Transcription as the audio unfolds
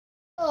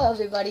Hello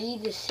everybody,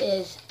 this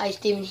is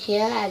iSteven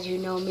here, as you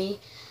know me,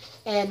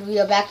 and we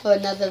are back for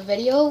another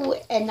video,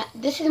 and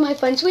this is my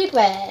friend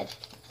Sweetbread.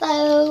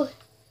 Hello!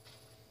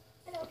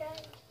 Hello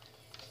guys.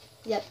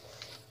 Yep,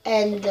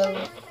 and on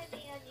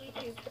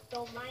YouTube, so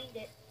don't mind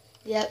it.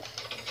 yep.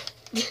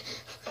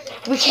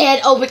 We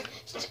can't open...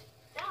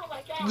 Oh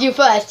my god. You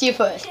first.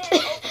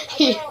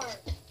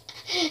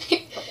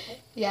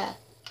 Yeah.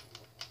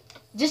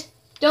 Just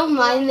don't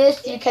mind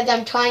this, because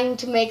I'm trying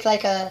to make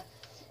like a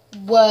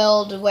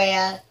world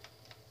where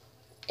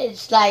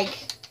it's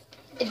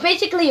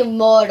basically a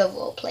murder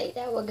roleplay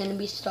that we're gonna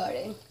be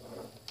starting.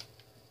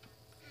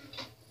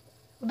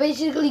 We're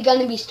basically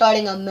gonna be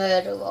starting a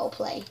murder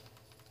roleplay.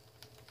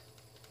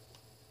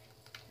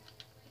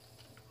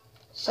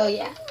 So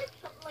yeah.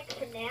 Something like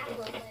FNAF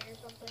roleplay or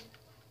something.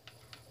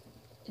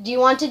 Do you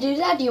want to do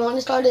that? Do you want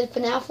to start a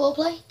FNAF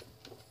roleplay?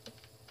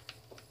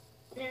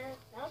 Nah,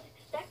 I was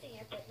expecting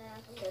it, but nah,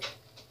 I'm good.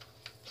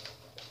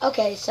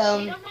 Okay, so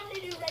If you don't know how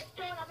to do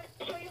redstone, I'm gonna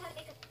show you how to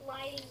make a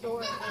sliding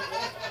door.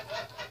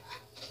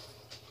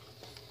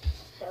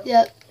 So,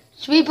 yep.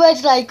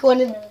 Sweetbread's like we're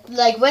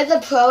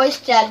the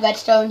proest at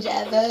redstones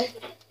ever.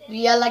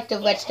 We are like the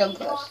redstone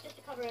pros. Just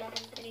to cover it up,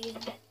 I'm gonna use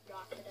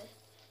bedrock for this.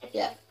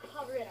 Yeah.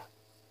 Cover it up.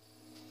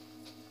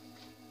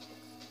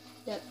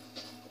 Yep.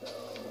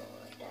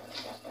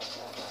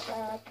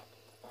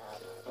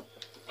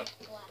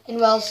 And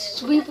while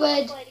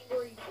Sweetbread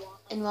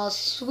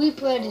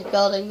is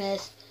building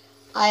this,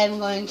 I am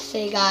going to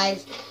say,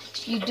 guys,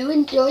 if you do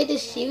enjoy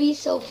this series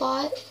so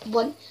far,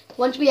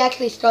 once we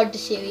actually start the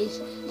series,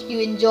 if you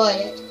enjoy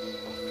it,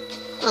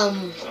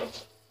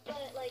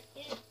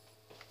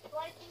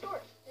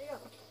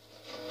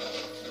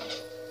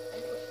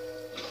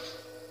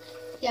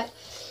 yep.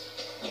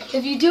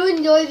 If you do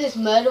enjoy this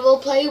murder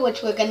roleplay,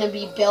 which we're gonna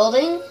be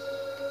building,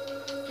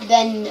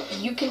 then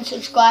you can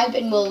subscribe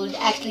and we'll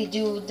actually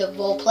do the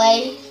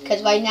roleplay.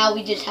 Because right now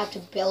we just have to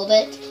build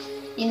it.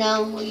 You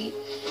know, we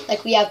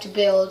have to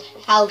build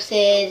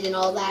houses and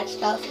all that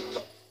stuff.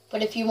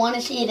 But if you want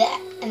to see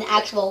an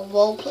actual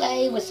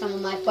roleplay with some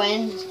of my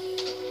friends,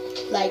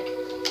 like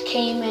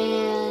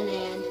K-Man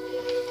and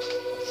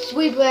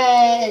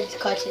Sweetbread,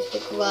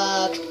 Cartistic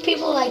Rocks,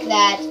 people like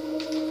that,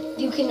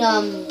 you can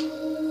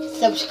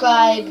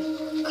subscribe,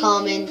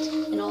 comment,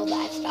 and all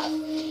that stuff.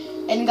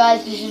 And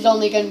guys, this is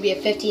only going to be a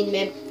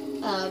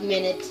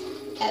 15-minute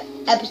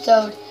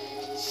episode,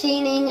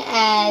 seeing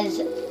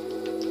as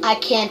I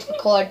can't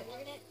record.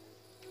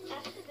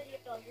 After the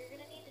video, you're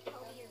gonna need to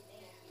tell me your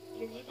name.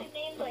 Your YouTube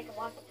name, so I can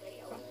watch the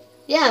video.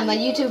 Yeah, my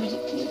YouTube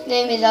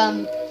name is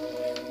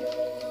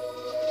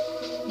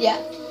yeah.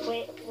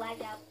 Wait, lag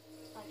out.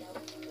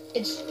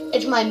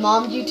 It's my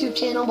mom's YouTube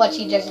channel, but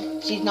she's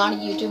not a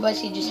YouTuber.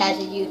 She just has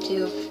a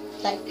YouTube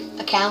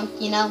account,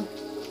 you know.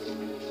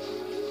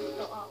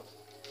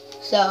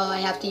 So I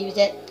have to use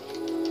it.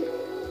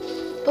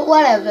 But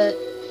whatever.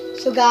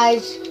 So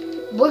guys,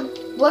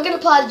 we're gonna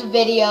pause the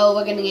video.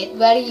 We're gonna get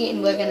ready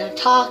and we're gonna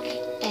talk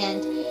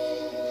and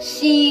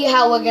see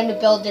how we're gonna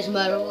build this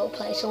murder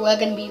roleplay. So we're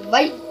gonna be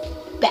right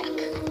back.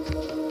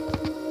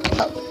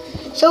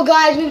 So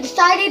guys, we've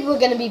decided we're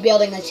gonna be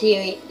building a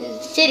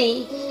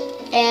city,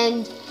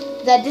 and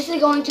that this is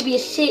going to be a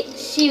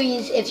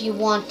series if you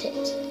want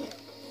it.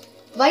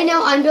 Right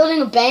now, I'm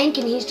building a bank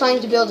and he's trying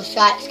to build a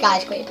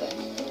skyscraper.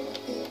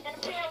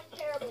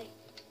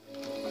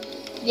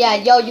 Yeah,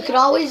 yo, you can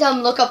always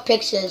look up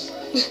pictures.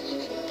 Yeah,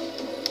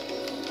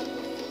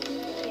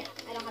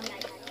 I don't have an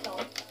iPad, so.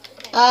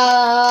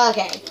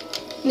 Okay.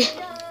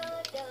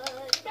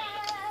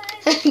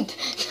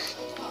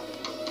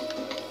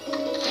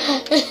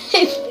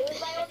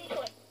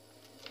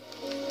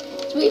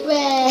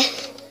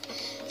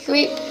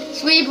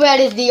 Sweetbread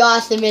is the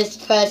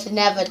awesomest person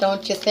ever,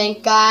 don't you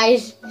think,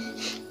 guys?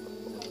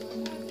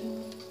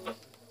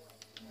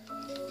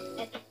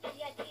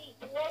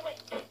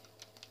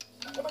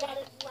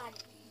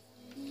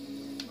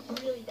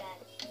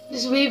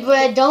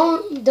 Sweetbread,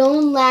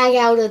 don't lag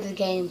out of the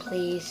game,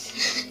 please.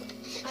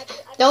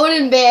 Don't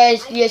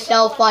embarrass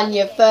yourself on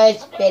your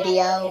first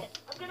video.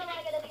 I'm gonna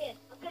lag it again.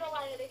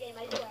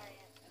 I swear I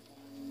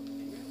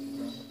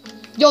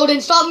am. Yo,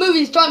 then stop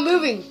moving. Stop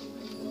moving.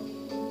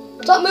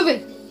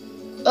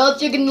 Or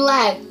else you're gonna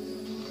lag.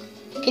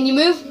 Can you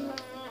move?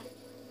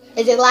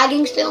 Is it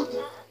lagging still?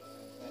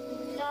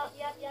 No,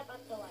 yep,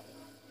 I'm still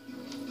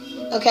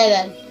lagging. Okay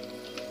then.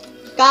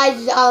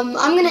 Guys, I'm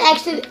gonna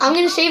exit. I'm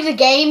gonna save the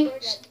game.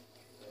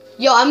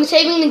 Yo, I'm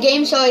saving the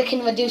game so it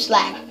can reduce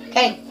lag.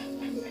 Okay.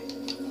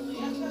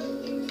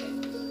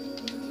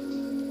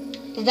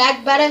 Is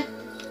that better?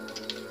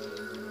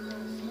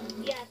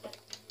 Yeah.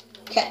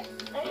 Okay.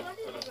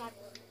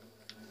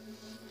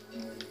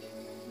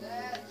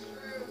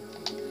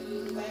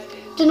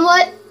 Then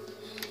what?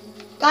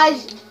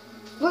 Guys,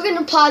 we're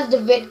gonna pause the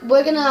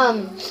we're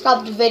gonna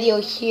stop the video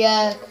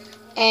here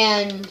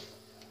and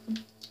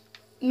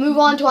move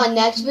on to our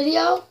next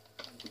video.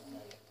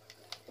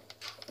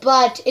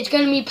 But it's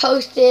gonna be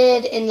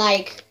posted in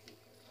like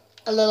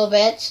a little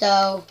bit,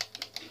 so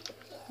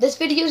this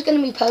video is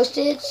gonna be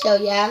posted, so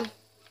yeah.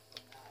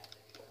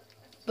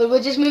 But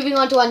we're just moving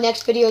on to our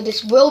next video.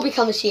 This will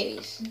become a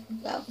series.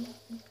 So,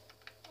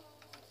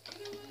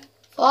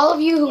 for all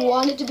of you who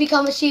want it to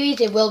become a series,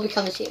 it will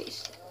become a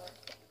series.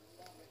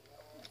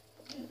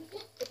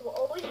 It will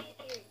always be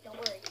a series, don't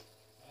worry.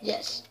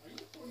 Yes.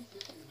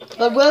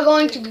 But we're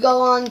going to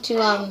go on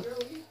to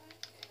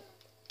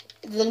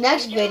the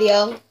next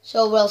video.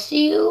 So we'll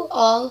see you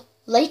all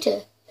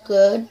later.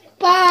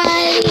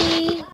 Goodbye.